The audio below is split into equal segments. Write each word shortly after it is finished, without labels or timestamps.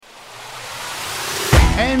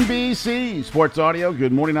NBC Sports Audio.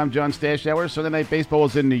 Good morning, I'm John Stashower. Sunday Night Baseball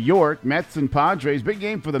was in New York. Mets and Padres. Big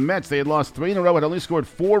game for the Mets. They had lost 3 in a row, had only scored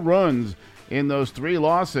 4 runs in those 3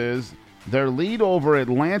 losses. Their lead over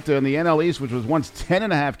Atlanta in the NL East, which was once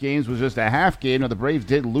 10.5 games, was just a half game. Now, the Braves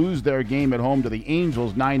did lose their game at home to the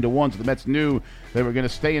Angels 9-1, so the Mets knew they were going to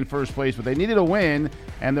stay in first place, but they needed a win,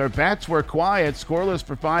 and their bats were quiet, scoreless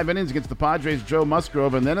for 5 innings against the Padres' Joe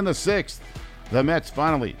Musgrove, and then in the 6th, the Mets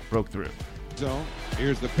finally broke through. So,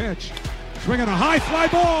 here's the pitch. Swinging a high fly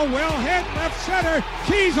ball, well hit, left center.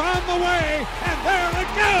 She's on the way, and there it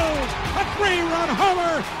goes. A 3-run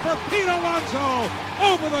homer for Pete Alonso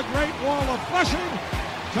over the Great Wall of Flushing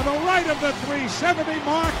to the right of the 370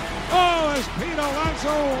 mark. Oh, as Pete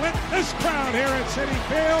Alonso lit this crowd here at Citi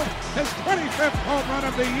Field, his 25th home run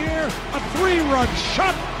of the year, a 3-run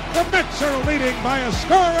shot. The Mets are leading by a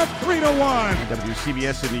score of 3-1.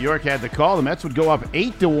 WCBS in New York had the call. The Mets would go up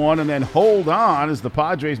 8-1 and then hold on as the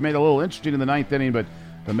Padres made it a little interesting in the 9th inning, but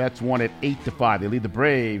the Mets won it 8-5. They lead the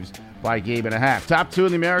Braves by a game and a half. Top 2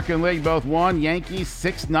 in the American League both won. Yankees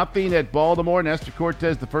 6-0 at Baltimore. Nestor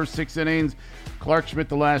Cortez the first 6 innings. Clark Schmidt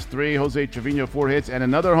the last 3. Jose Trevino 4 hits. And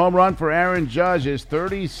another home run for Aaron Judge, his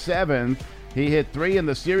 37th. He hit 3 in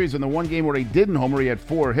the series in the one game where he didn't homer. He had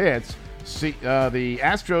 4 hits. The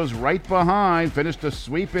Astros right behind finished a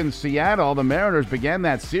sweep in Seattle. The Mariners began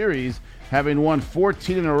that series having won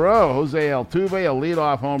 14 in a row. Jose Altuve, a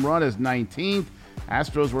leadoff home run, his 19th.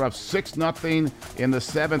 Astros were up 6-0 in the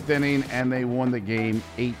 7th inning, and they won the game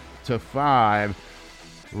 8-5.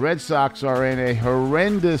 Red Sox are in a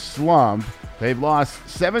horrendous slump. They've lost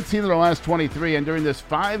 17 of their last 23, and during this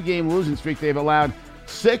 5-game losing streak, they've allowed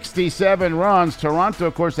 67 runs. Toronto,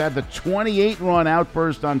 of course, had the 28-run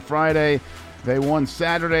outburst on Friday. They won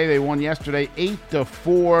Saturday. They won yesterday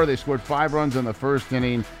 8-4. They scored 5 runs in the first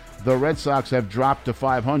inning. The Red Sox have dropped to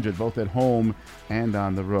 500, both at home and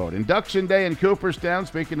on the road. Induction day in Cooperstown.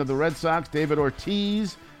 Speaking of the Red Sox, David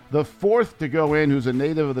Ortiz, the 4th to go in, who's a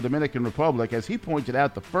native of the Dominican Republic. As he pointed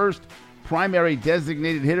out, the first primary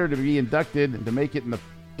designated hitter to be inducted and to make it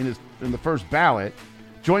in the first ballot.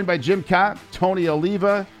 Joined by Jim Cott, Tony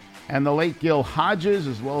Oliva, and the late Gil Hodges,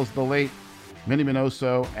 as well as the late Minnie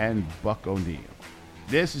Minoso and Buck O'Neill.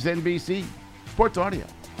 This is NBC Sports Audio.